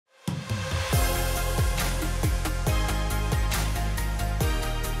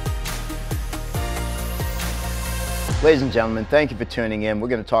Ladies and gentlemen, thank you for tuning in. We're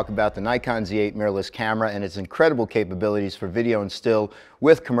going to talk about the Nikon Z8 mirrorless camera and its incredible capabilities for video and still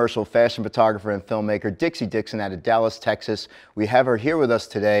with commercial fashion photographer and filmmaker Dixie Dixon out of Dallas, Texas. We have her here with us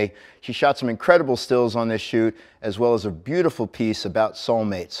today. She shot some incredible stills on this shoot, as well as a beautiful piece about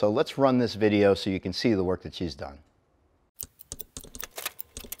soulmates. So let's run this video so you can see the work that she's done.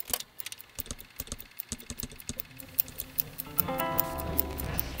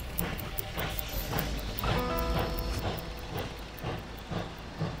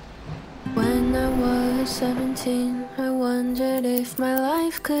 When I was 17, I wondered if my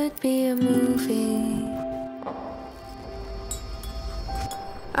life could be a movie.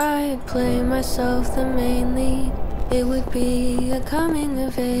 I'd play myself the main lead. It would be a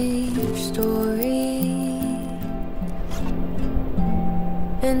coming-of-age story.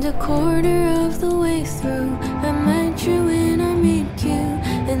 And a quarter of the way through, I met you in our meet-cute.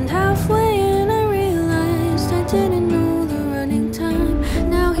 And halfway in, I realized I didn't know the running time.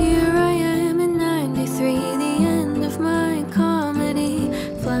 Now here I am in 93, the end of my comedy.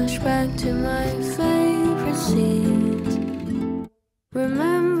 Flashback to my favorite scenes.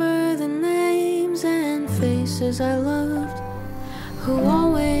 Remember the names and faces I loved, who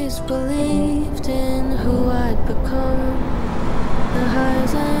always believed in who I'd become. The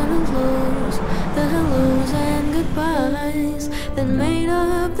highs and the lows, the hellos and goodbyes that made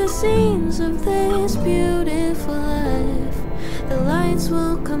up the scenes of this beautiful life. The lights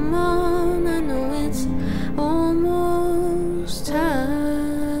will come on, I know it's almost time.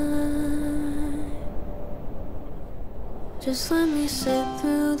 Just let me sit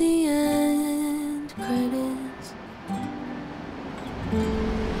through the end credits.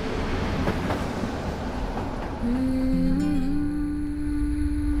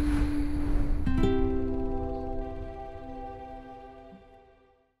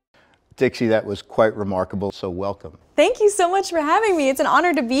 Dixie, that was quite remarkable, so welcome. Thank you so much for having me. It's an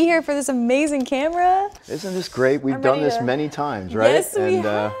honor to be here for this amazing camera. Isn't this great? We've done this many times, right? Yes, we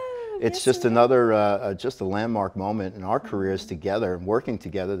have. It's yes, just another, just a landmark moment in our careers together and working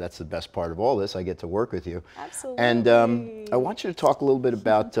together. That's the best part of all this. I get to work with you. Absolutely. And I want you to talk a little bit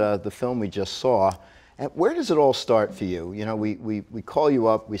about the film we just saw. And where does it all start for you? You know, we call you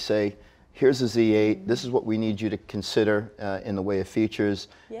up, we say, here's a Z8, this is what we need you to consider in the way of features,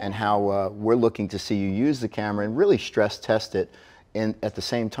 and how we're looking to see you use the camera and really stress test it, and at the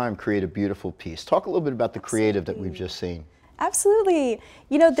same time create a beautiful piece. Talk a little bit about the creative that we've just seen. Absolutely.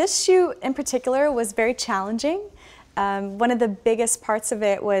 You know, this shoot in particular was very challenging. One of the biggest parts of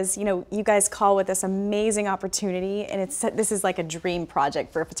it was, you know, you guys call with this amazing opportunity, and this is like a dream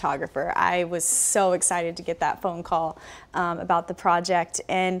project for a photographer. I was so excited to get that phone call about the project,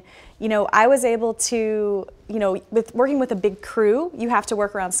 and you know, I was able to, you know, with working with a big crew, you have to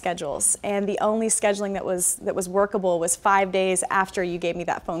work around schedules, and the only scheduling that was workable was 5 days after you gave me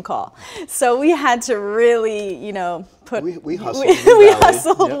that phone call. So we had to really, you know, we hustled. We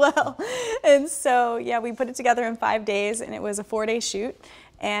hustled well, and so yeah, we put it together in 5 days, and it was a 4-day shoot.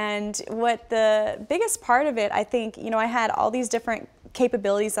 And what the biggest part of it, I think, you know, I had all these different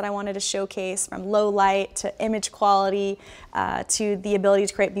capabilities that I wanted to showcase, from low light to image quality to the ability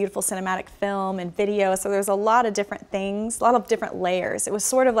to create beautiful cinematic film and video. So there's a lot of different things, a lot of different layers. It was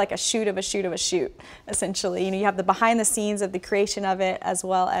sort of like a shoot of a shoot of a shoot, essentially. You know, you have the behind the scenes of the creation of it, as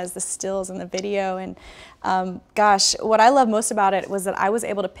well as the stills and the video. And gosh, what I love most about it was that I was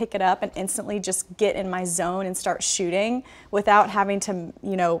able to pick it up and instantly just get in my zone and start shooting without having to,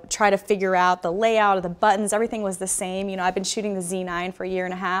 you know, try to figure out the layout of the buttons. Everything was the same. You know, I've been shooting the Z9 for a year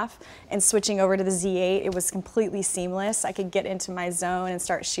and a half, and switching over to the Z8, it was completely seamless. I could get into my zone and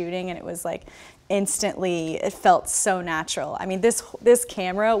start shooting, and it was like instantly, it felt so natural. I mean, this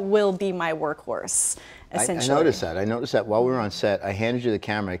camera will be my workwork's. I noticed that. I noticed that while we were on set. I handed you the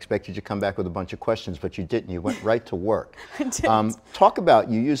camera. I expected you to come back with a bunch of questions, but you didn't. You went right to work. I did. Talk about,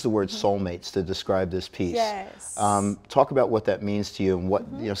 you used the word soulmates to describe this piece. Yes. Talk about what that means to you, and what,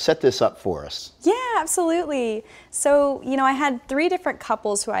 you know, set this up for us. Yeah, absolutely. So, you know, I had 3 different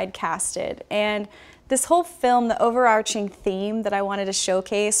couples who I had casted, and this whole film, the overarching theme that I wanted to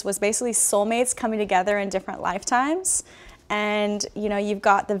showcase was basically soulmates coming together in different lifetimes. And you know, you've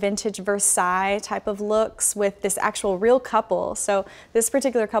got the vintage Versailles type of looks with this actual real couple. So this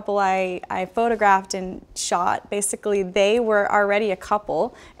particular couple I photographed and shot, basically they were already a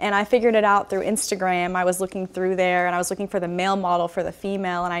couple, and I figured it out through Instagram. I was looking through there, and I was looking for the male model for the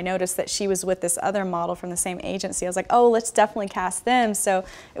female, and I noticed that she was with this other model from the same agency. I was like, oh, let's definitely cast them. So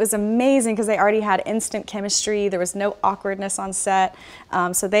it was amazing because they already had instant chemistry. There was no awkwardness on set.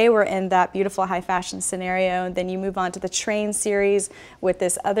 So they were in that beautiful high fashion scenario, and then you move on to the train Train series with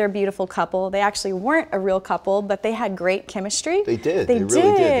this other beautiful couple. They actually weren't a real couple, but they had great chemistry. They did. They really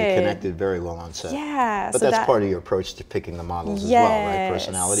did. They connected very well on set. Yeah. But so that's part of your approach to picking the models as well, right?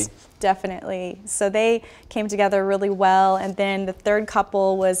 Personality. Definitely. So they came together really well. And then the third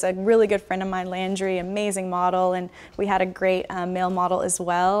couple was a really good friend of mine, Landry, amazing model. And we had a great male model as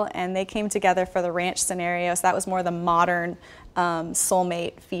well. And they came together for the ranch scenario. So that was more the modern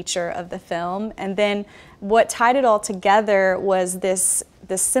soulmate feature of the film. And then what tied it all together was this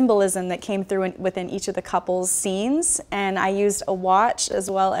symbolism that came through within each of the couple's scenes. And I used a watch as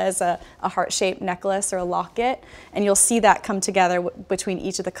well as a heart-shaped necklace or a locket. And you'll see that come together between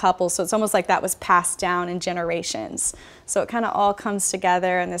each of the couples. So it's almost like that was passed down in generations. So it kind of all comes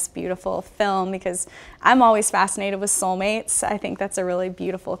together in this beautiful film, because I'm always fascinated with soulmates. I think that's a really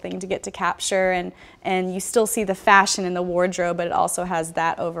beautiful thing to get to capture. And you still see the fashion in the wardrobe, but it also has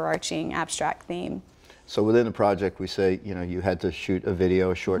that overarching abstract theme. So within the project, we say, you know, you had to shoot a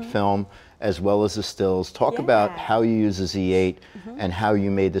video, a short film, as well as the stills. Talk about how you use the Z8 and how you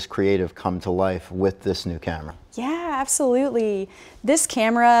made this creative come to life with this new camera. Yeah, absolutely. This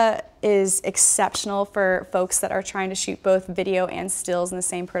camera is exceptional for folks that are trying to shoot both video and stills in the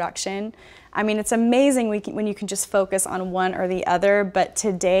same production. I mean, it's amazing when you can just focus on one or the other, but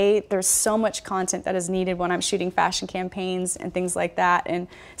today there's so much content that is needed when I'm shooting fashion campaigns and things like that. And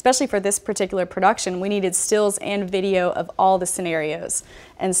especially for this particular production, we needed stills and video of all the scenarios.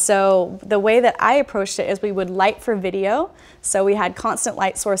 And so the way that I approached it is we would light for video. So we had constant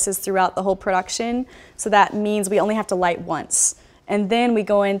light sources throughout the whole production. So that means we only have to light once. And then we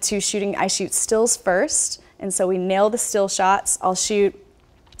go into shooting, I shoot stills first. And so we nail the still shots. I'll shoot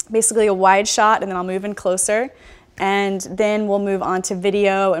basically a wide shot, and then I'll move in closer. And then we'll move on to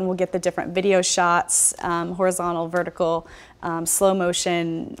video, and we'll get the different video shots, horizontal, vertical, slow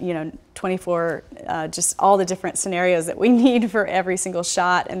motion, you know, 24, just all the different scenarios that we need for every single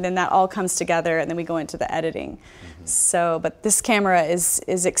shot. And then that all comes together, and then we go into the editing. So, but this camera is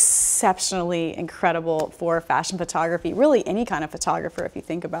exceptionally incredible for fashion photography, really any kind of photographer if you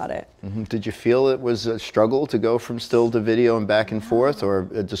think about it. Did you feel it was a struggle to go from still to video and back and forth, or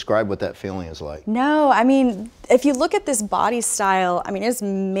describe what that feeling is like? No, I mean, if you look at this body style, I mean, it's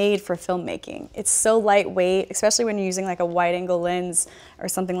made for filmmaking. It's so lightweight, especially when you're using like a wide angle lens or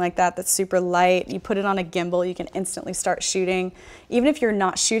something like that that's super light. You put it on a gimbal, you can instantly start shooting. Even if you're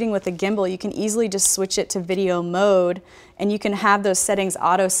not shooting with a gimbal, you can easily just switch it to video mode, and you can have those settings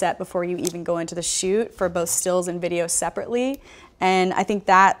auto set before you even go into the shoot for both stills and video separately. And I think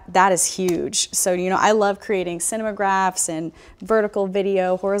that is huge. So, you know, I love creating cinemagraphs and vertical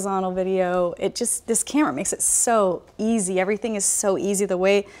video, horizontal video. This camera makes it so easy. Everything is so easy. The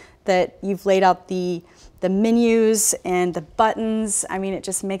way that you've laid out the menus and the buttons, I mean, it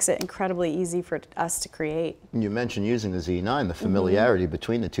just makes it incredibly easy for us to create. You mentioned using the Z9. The familiarity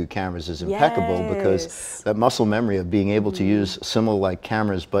between the two cameras is impeccable, because that muscle memory of being able to use similar like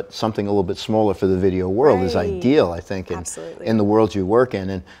cameras, but something a little bit smaller for the video world is ideal, I think, in the world you work in.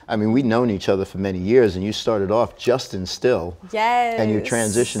 And I mean, we've known each other for many years, and you started off just in still, and you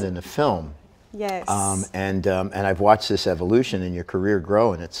transitioned into film. Yes. And I've watched this evolution in your career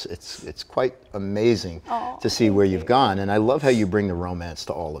grow, and it's quite amazing to see where you've gone. And I love how you bring the romance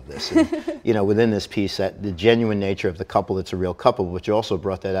to all of this. And, you know, within this piece, that the genuine nature of the couple that's a real couple, but you also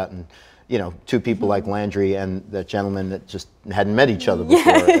brought that out in, you know, two people like Landry and that gentleman that just hadn't met each other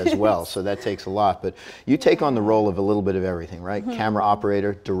before as well. So that takes a lot. But you take on the role of a little bit of everything, right? Camera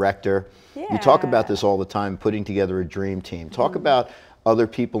operator, director. You talk about this all the time, putting together a dream team. Talk about other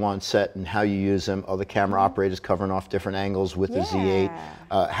people on set and how you use them, other camera operators covering off different angles with the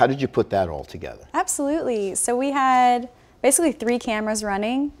Z8. How did you put that all together? Absolutely. So we had basically 3 cameras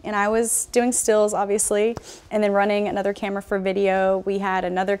running, and I was doing stills, obviously, and then running another camera for video. We had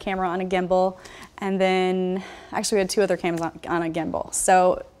another camera on a gimbal, and then actually we had 2 other cameras on a gimbal.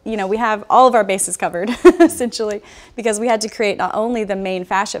 So, you know, we have all of our bases covered, essentially, because we had to create not only the main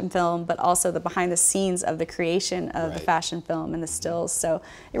fashion film, but also the behind the scenes of the creation of the fashion film and the stills. So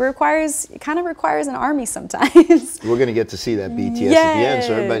it kind of requires an army sometimes. We're going to get to see that BTS at the end,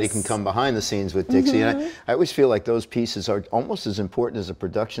 so everybody can come behind the scenes with Dixie. And I always feel like those pieces are almost as important as a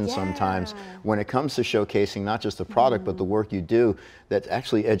production sometimes when it comes to showcasing not just the product, but the work you do that's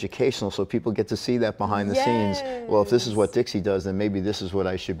actually educational, so people get to see that behind the scenes. Well, if this is what Dixie does, then maybe this is what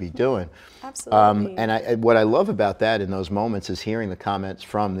I should be doing. Absolutely. And what I love about that in those moments is hearing the comments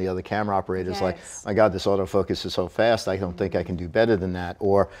from the other camera operators like, my God, this autofocus is so fast, I don't think I can do better than that.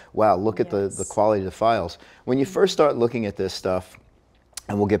 Or, wow, look at the quality of the files. When you first start looking at this stuff,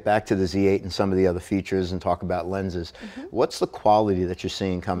 and we'll get back to the Z8 and some of the other features and talk about lenses. What's the quality that you're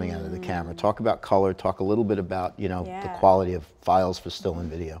seeing coming out of the camera? Talk about color, talk a little bit about, you know, the quality of files for still and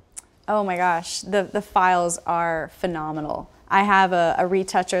video. Oh my gosh, the files are phenomenal. I have a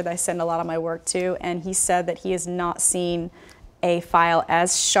retoucher that I send a lot of my work to, and he said that he has not seen a file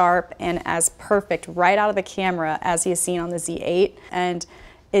as sharp and as perfect right out of the camera as he has seen on the Z8. And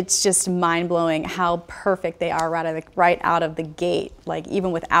it's just mind-blowing how perfect they are right out of the gate, like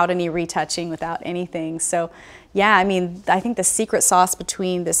even without any retouching, without anything. So yeah, I mean, I think the secret sauce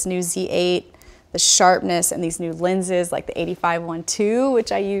between this new Z8, the sharpness, and these new lenses like the 85-1.2,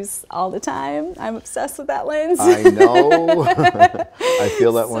 which I use all the time. I'm obsessed with that lens. I know. I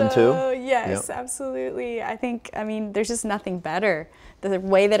feel that one too. Yes, absolutely. I mean, there's just nothing better. The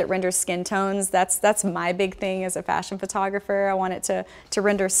way that it renders skin tones, that's my big thing as a fashion photographer. I want it to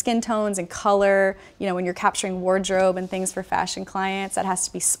render skin tones and color. You know, when you're capturing wardrobe and things for fashion clients, that has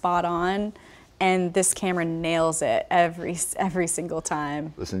to be spot on. And this camera nails it every single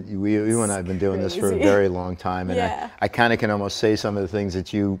time. Listen, you and I have been doing this for a very long time, and I kind of can almost say some of the things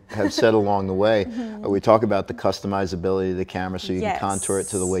that you have said along the way. We talk about the customizability of the camera, so you can contour it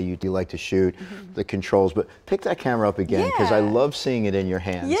to the way you like to shoot, the controls, but pick that camera up again, because I love seeing it in your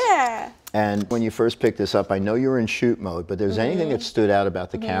hands. And when you first picked this up, I know you were in shoot mode, but there's anything that stood out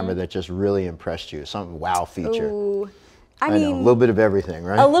about the camera that just really impressed you, some wow feature? Ooh. I mean, a little bit of everything,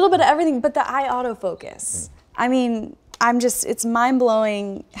 right? A little bit of everything, but the eye autofocus. I mean, it's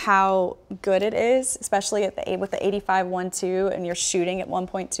mind-blowing how good it is, especially with the 85-1.2 and you're shooting at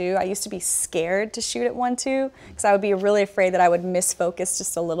 1.2. I used to be scared to shoot at 1.2 because I would be really afraid that I would miss focus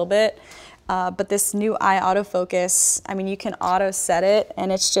just a little bit. But this new eye autofocus, I mean, you can auto set it,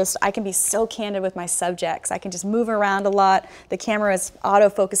 and it's just, I can be so candid with my subjects. I can just move around a lot. The camera is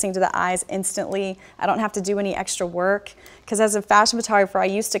auto-focusing to the eyes instantly. I don't have to do any extra work. Because as a fashion photographer, I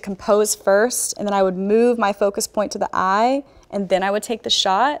used to compose first, and then I would move my focus point to the eye, and then I would take the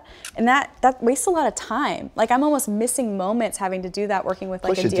shot. And that wastes a lot of time. Like, I'm almost missing moments having to do that working with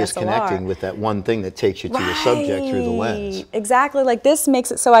like a DSLR. Plus you're disconnecting with that one thing that takes you to your subject through the lens. Exactly, like this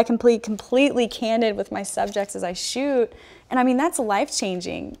makes it so I can be completely candid with my subjects as I shoot. And I mean, that's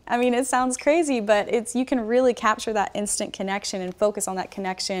life-changing. I mean, it sounds crazy, but you can really capture that instant connection and focus on that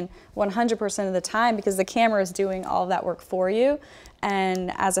connection 100% of the time, because the camera is doing all of that work for you.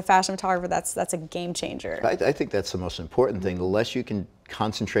 And as a fashion photographer, that's a game changer. I think that's the most important thing. The less you can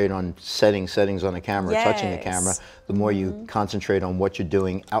concentrate on settings on the camera, touching the camera, the more you concentrate on what you're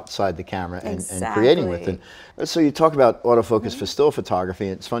doing outside the camera and creating with it. So you talk about autofocus for still photography,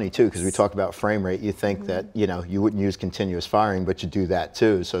 and it's funny too, because we talk about frame rate. You think that, you know, you wouldn't use continuous firing, but you do that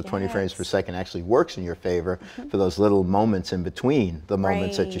too. So 20 frames per second actually works in your favor for those little moments in between the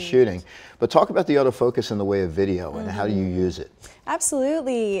moments that you're shooting. But talk about the autofocus in the way of video, and how do you use it?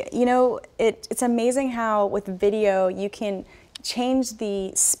 Absolutely. You know, it's amazing how with video you can change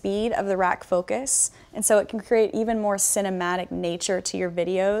the speed of the rack focus, and so it can create even more cinematic nature to your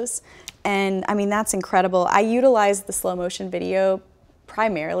videos. And I mean, that's incredible. I utilize the slow motion video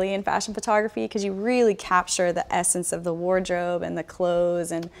primarily in fashion photography because you really capture the essence of the wardrobe and the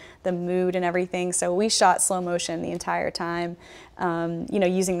clothes and the mood and everything. So we shot slow motion the entire time, you know,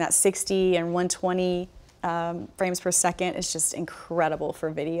 using that 60 and 120 frames per second is just incredible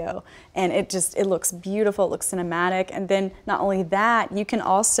for video, and it looks beautiful, it looks cinematic. And then not only that, you can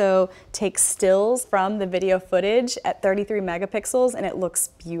also take stills from the video footage at 33 megapixels and it looks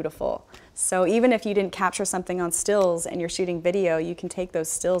beautiful. So even if you didn't capture something on stills and you're shooting video, you can take those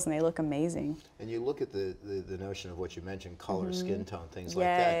stills and they look amazing. And you look at the notion of what you mentioned, color, skin tone, things like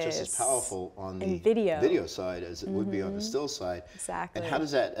that, just as powerful on the video side as it would be on the still side. Exactly. And how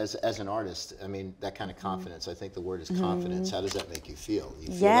does that, as an artist, I mean, that kind of confidence, I think the word is confidence, how does that make you feel? You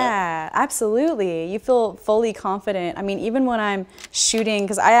feel that? Absolutely. You feel fully confident. I mean, even when I'm shooting,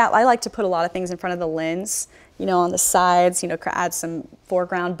 because I like to put a lot of things in front of the lens, you know, on the sides, you know, add some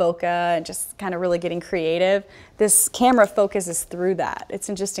foreground bokeh and just kind of really getting creative. This camera focuses through that. It's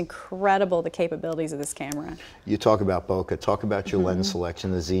just incredible, the capabilities of this camera. You talk about bokeh, talk about your lens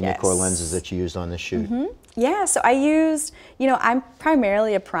selection, the Z Nikkor lenses that you used on this shoot. Yeah, so I used, you know, I'm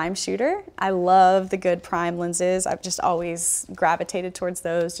primarily a prime shooter. I love the good prime lenses. I've just always gravitated towards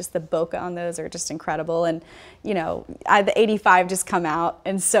those. Just the bokeh on those are just incredible. And, you know, the 85 just come out,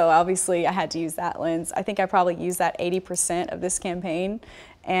 and so obviously I had to use that lens. I think I probably used that 80% of this campaign.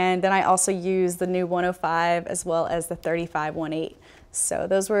 And then I also used the new 105 as well as the 35-1.8. So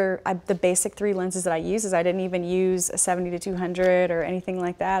those were the basic three lenses that I use. I didn't even use a 70-200 or anything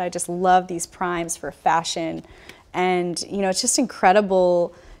like that. I just love these primes for fashion. And, you know, it's just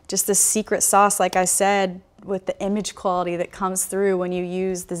incredible, just the secret sauce, like I said, the image quality that comes through when you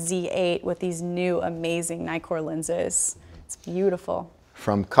use the Z8 with these new amazing Nikkor lenses. It's beautiful.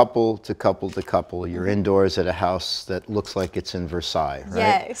 From couple to couple to couple, you're indoors at a house that looks like it's in Versailles, right?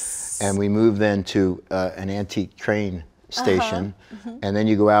 Yes. And we move then to an antique train station, and then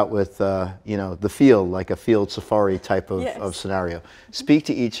you go out with, you know, the field, like a field safari type of scenario. Speak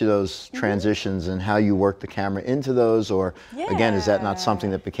to each of those transitions and how you work the camera into those, or again, is that not something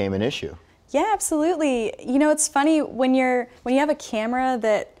that became an issue? Yeah, absolutely. You know, it's funny when you have a camera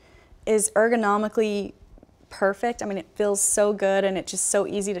that is ergonomically perfect. I mean, it feels so good and it's just so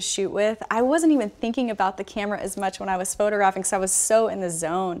easy to shoot with. I wasn't even thinking about the camera as much when I was photographing because I was so in the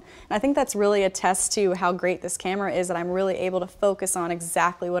zone. And I think that's really a test to how great this camera is, that I'm really able to focus on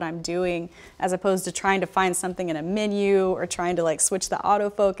exactly what I'm doing as opposed to trying to find something in a menu or trying to like switch the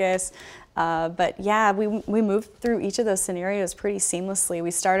autofocus. But yeah, we moved through each of those scenarios pretty seamlessly.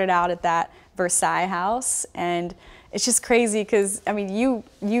 We started out at that Versailles house, and it's just crazy because, I mean, you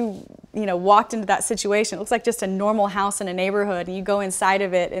know, walked into that situation. It looks like just a normal house in a neighborhood, and you go inside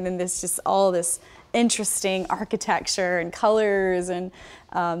of it, and then there's just all this interesting architecture and colors, and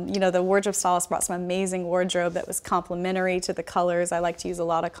you know, the wardrobe stylist brought some amazing wardrobe that was complementary to the colors. I like to use a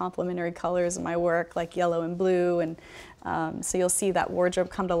lot of complementary colors in my work, like yellow and blue, and so you'll see that wardrobe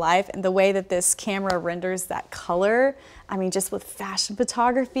come to life. And the way that this camera renders that color, I mean, just with fashion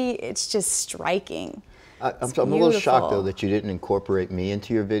photography, it's just striking. I'm a little shocked, though, that you didn't incorporate me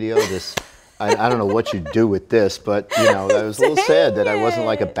into your video. I don't know what you do with this, but, you know, I was a little sad that I wasn't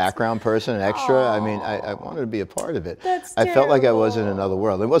like a background person, an extra. Aww. I mean, I wanted to be a part of it. That's I felt like I was in another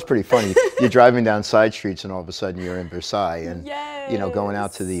world. It was pretty funny. You're driving down side streets and all of a sudden you're in Versailles, and, you know, going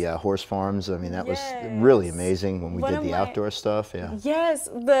out to the horse farms. I mean, that was really amazing when we did the outdoor stuff. Yeah. Yes,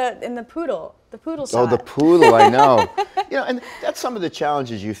 the poodle. The poodle shot. Oh, the poodle, I know. You know, and that's some of the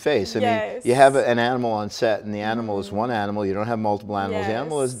challenges you face. I mean, you have an animal on set, and the animal is one animal. You don't have multiple animals. The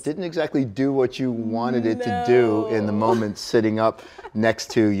animal didn't exactly do what you wanted it to do in the moment sitting up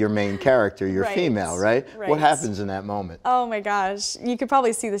next to your main character, your female, right? What happens in that moment? Oh my gosh. You could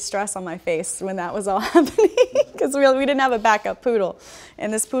probably see the stress on my face when that was all happening, because we didn't have a backup poodle.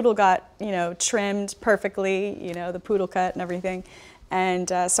 And this poodle got, you know, trimmed perfectly, you know, the poodle cut and everything. And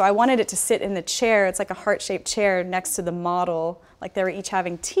so I wanted it to sit in the chair. It's like a heart-shaped chair next to the model, like they were each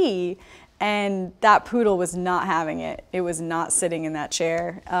having tea. And that poodle was not having it. It was not sitting in that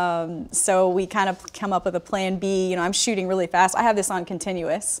chair. So we kind of come up with a plan B. You know, I'm shooting really fast. I have this on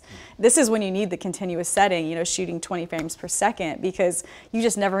continuous. This is when you need the continuous setting, you know, shooting 20 frames per second, because you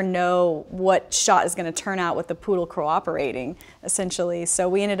just never know what shot is going to turn out with the poodle cooperating, essentially. So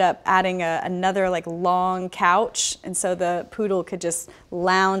we ended up adding another like long couch, and so the poodle could just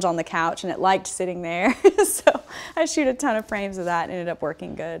lounge on the couch, and it liked sitting there. So I shoot a ton of frames of that, and it ended up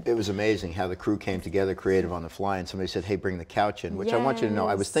working good. It was amazing how the crew came together creative on the fly, and somebody said, hey, bring the couch in, which I want you to know,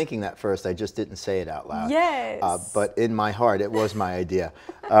 I was thinking that first, I just didn't say it out loud. But in my heart, it was my idea.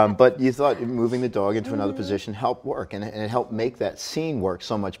 But you thought moving the dog into another position helped work, and it helped make that scene work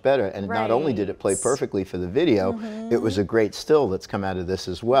so much better. And not only did it play perfectly for the video, it was a great still that's come out of this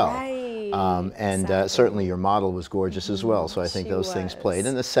as well. Certainly your model was gorgeous as well, so I think those things played.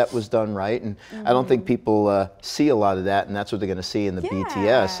 And the set was done right, and I don't think people see a lot of that, and that's what they're going to see in the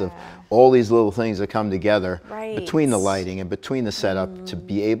BTS, of all these little things that come together between the lighting and between the setup to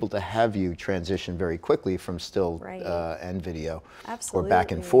be able to have you transition very quickly from still and video or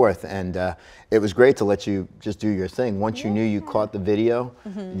back and forth. And it was great to let you just do your thing. Once you knew you caught the video,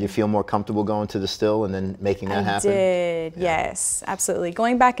 did you feel more comfortable going to the still and then making that happen? I did, yes, absolutely.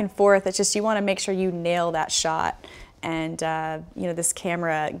 Going back and forth, it's just you want to make sure you nail that shot. And you know, this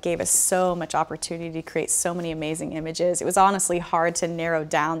camera gave us so much opportunity to create so many amazing images. It was honestly hard to narrow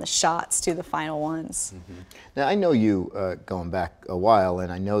down the shots to the final ones. Now I know you going back a while,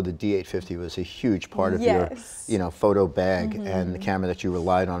 and I know the D850 was a huge part of your, you know, photo bag and the camera that you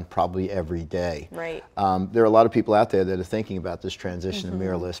relied on probably every day. There are a lot of people out there that are thinking about this transition to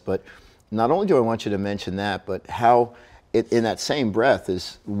mirrorless, but not only do I want you to mention that, but how in that same breath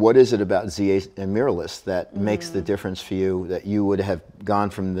is, what is it about Z8 and mirrorless that makes the difference for you, that you would have gone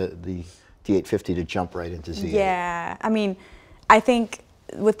from the D850 to jump right into Z8? Yeah, I mean, I think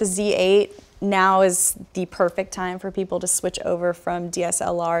with the Z8, now is the perfect time for people to switch over from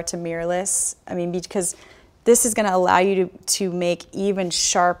DSLR to mirrorless. I mean, because this is going to allow you to make even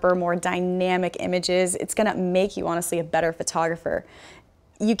sharper, more dynamic images. It's going to make you, honestly, a better photographer.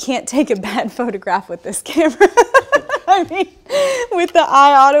 You can't take a bad photograph with this camera. I mean, with the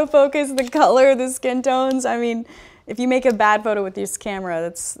eye autofocus, the color, the skin tones, I mean, if you make a bad photo with this camera,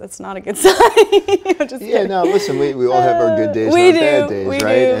 that's not a good sign. Yeah, no, listen, we all have our good days and our bad days,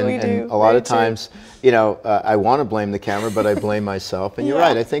 right? And a lot of times, you know, I want to blame the camera, but I blame myself. And you're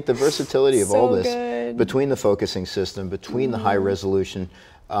right, I think the versatility of all this, between the focusing system, between the high resolution,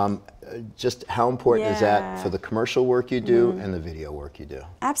 just how important is that for the commercial work you do and the video work you do?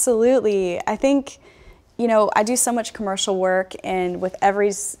 Absolutely. I think, you know, I do so much commercial work, and with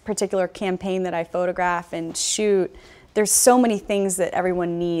every particular campaign that I photograph and shoot, there's so many things that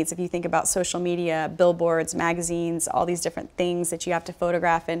everyone needs. If you think about social media, billboards, magazines, all these different things that you have to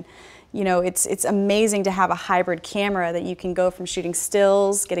photograph, and you know, it's amazing to have a hybrid camera that you can go from shooting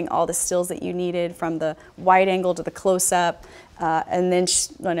stills, getting all the stills that you needed from the wide angle to the close-up, and then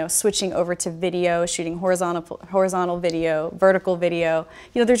you know, switching over to video, shooting horizontal video, vertical video.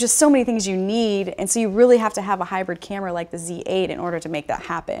 You know, there's just so many things you need, and so you really have to have a hybrid camera like the Z8 in order to make that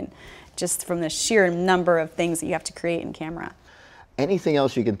happen, just from the sheer number of things that you have to create in camera. Anything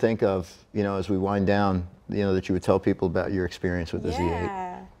else you can think of, you know, as we wind down, you know, that you would tell people about your experience with the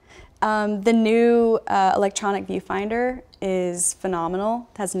Z8? The new electronic viewfinder is phenomenal.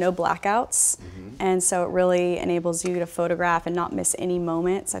 It has no blackouts, and so it really enables you to photograph and not miss any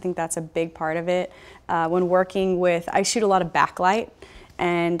moments. I think that's a big part of it. When working with, I shoot a lot of backlight,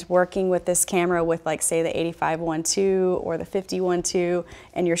 and working with this camera with, like, say, the 85-1.2 or the 50-1.2,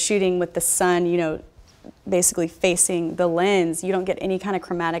 and you're shooting with the sun, you know, basically facing the lens, you don't get any kind of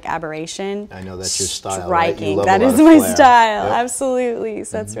chromatic aberration. I know that's your style, striking. Right? That is my style, absolutely.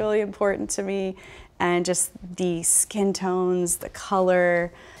 So that's really important to me. And just the skin tones, the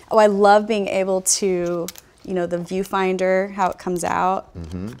color. Oh, I love being able to, you know, the viewfinder, how it comes out.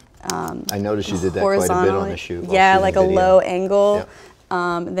 I noticed you did that quite a bit on the shoot. Yeah, like a low angle.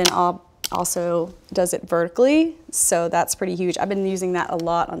 Then also does it vertically, so that's pretty huge. I've been using that a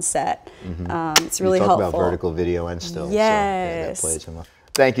lot on set. It's really helpful. You talk about vertical video and still. Yes. So, yeah, that plays in.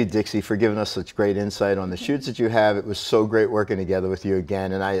 Thank you, Dixie, for giving us such great insight on the shoots that you have. It was so great working together with you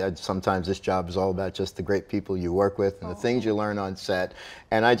again, and sometimes this job is all about just the great people you work with and the things you learn on set.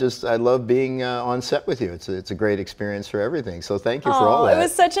 And I love being on set with you. It's a great experience for everything. So thank you for all that. It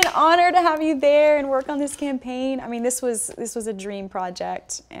was such an honor to have you there and work on this campaign. I mean, this was a dream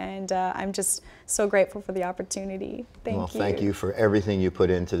project, and I'm just so grateful for the opportunity. Thank you. Well, thank you for everything you put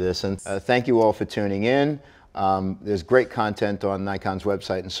into this, and thank you all for tuning in. There's great content on Nikon's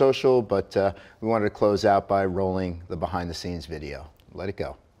website and social, but we wanted to close out by rolling the behind-the-scenes video. Let it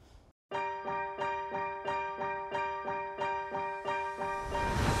go.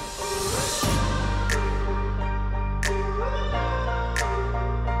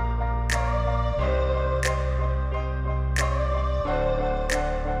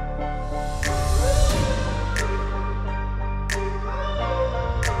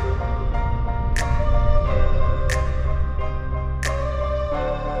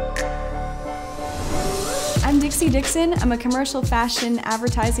 I'm Dixie Dixon. I'm a commercial fashion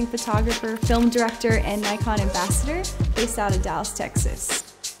advertising photographer, film director, and Nikon Ambassador based out of Dallas,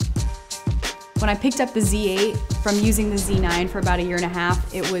 Texas. When I picked up the Z8 from using the Z9 for about 1.5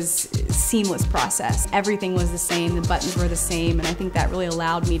 years, it was a seamless process. Everything was the same, the buttons were the same, and I think that really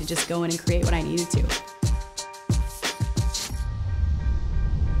allowed me to just go in and create what I needed to.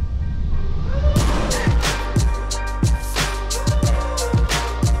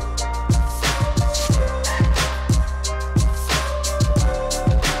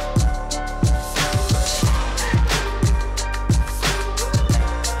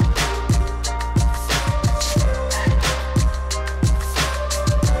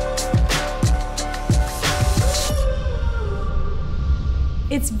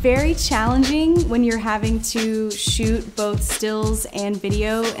 It's very challenging when you're having to shoot both stills and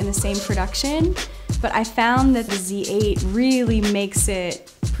video in the same production, but I found that the Z8 really makes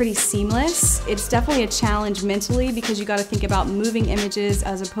it pretty seamless. It's definitely a challenge mentally because you got to think about moving images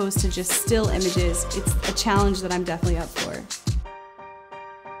as opposed to just still images. It's a challenge that I'm definitely up for.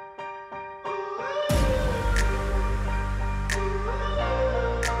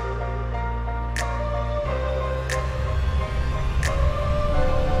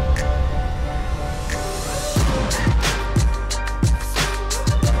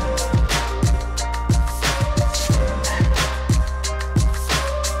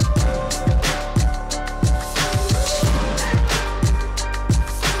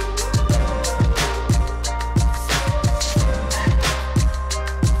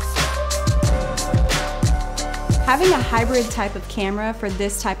 Having a hybrid type of camera for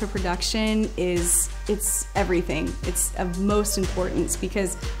this type of production it's everything. It's of most importance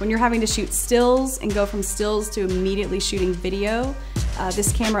because when you're having to shoot stills and go from stills to immediately shooting video,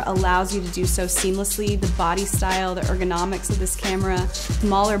 This camera allows you to do so seamlessly. The body style, the ergonomics of this camera.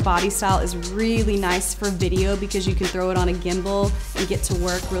 Smaller body style is really nice for video because you can throw it on a gimbal and get to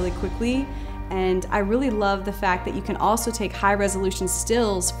work really quickly. And I really love the fact that you can also take high resolution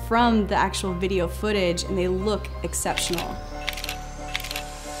stills from the actual video footage and they look exceptional.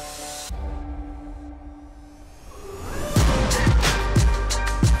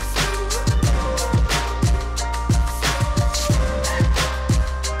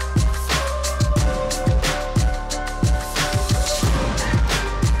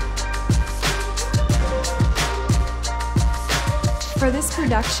 For this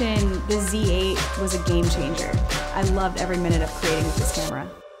production, the Z8 was a game changer. I loved every minute of creating with this camera.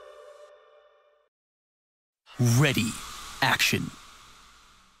 Ready, action.